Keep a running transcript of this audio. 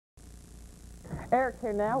Eric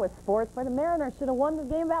here now with sports, but the Mariners should have won the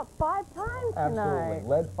game about 5 times tonight. Absolutely.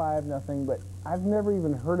 Led 5-0, but I've never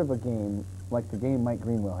even heard of a game like the game Mike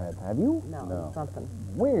Greenwell had. Have you? No. Something.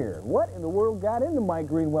 Weird. What in the world got into Mike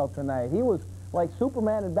Greenwell tonight? He was like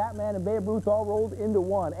Superman and Batman and Babe Ruth all rolled into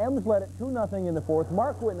one. Ems led it 2-0 in the fourth.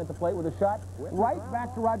 Mark Whitten at the plate with a shot right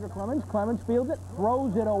back to Roger Clemens. Clemens fields it,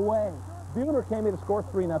 throws it away. Buehler came in to score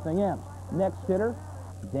 3-0 Ems. Next hitter,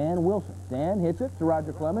 Dan Wilson. Dan hits it to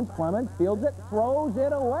Roger Clemens. Clemens fields it, throws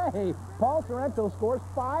it away. Paul Sorrento scores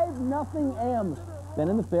 5-0 Ems. Then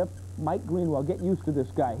in the fifth, Mike Greenwell. Get used to this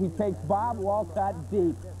guy. He takes Bob Walcott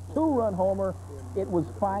deep. 2-run homer. It was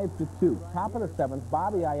 5-2. Top of the seventh,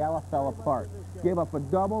 Bobby Ayala fell apart. Gave up a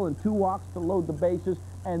double and 2 walks to load the bases.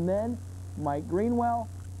 And then Mike Greenwell,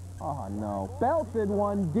 oh no, belted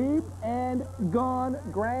one deep and gone.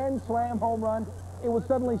 Grand slam home run. It was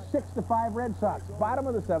suddenly 6-5 Red Sox. Bottom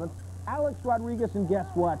of the seventh, Alex Rodriguez, and guess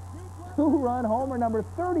what? 2-run homer, number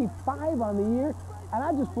 35 on the year. And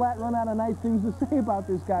I just flat run out of nice things to say about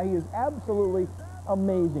this guy. He is absolutely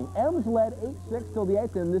amazing. Ems led 8-6 till the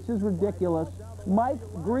 8th, and this is ridiculous. Mike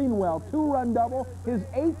Greenwell, 2-run double, his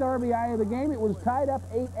 8th RBI of the game. It was tied up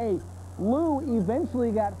 8-8. Lou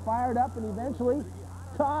eventually got fired up and eventually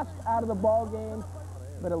tossed out of the ball game.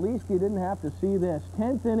 But at least you didn't have to see this.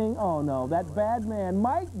 10th inning, oh no, that bad man,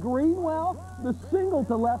 Mike Greenwell, the single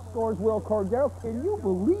to left scores Will Cordero. Can you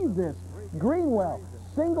believe this? Greenwell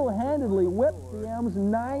single-handedly whipped the Ems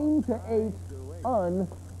 9-8.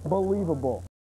 Unbelievable.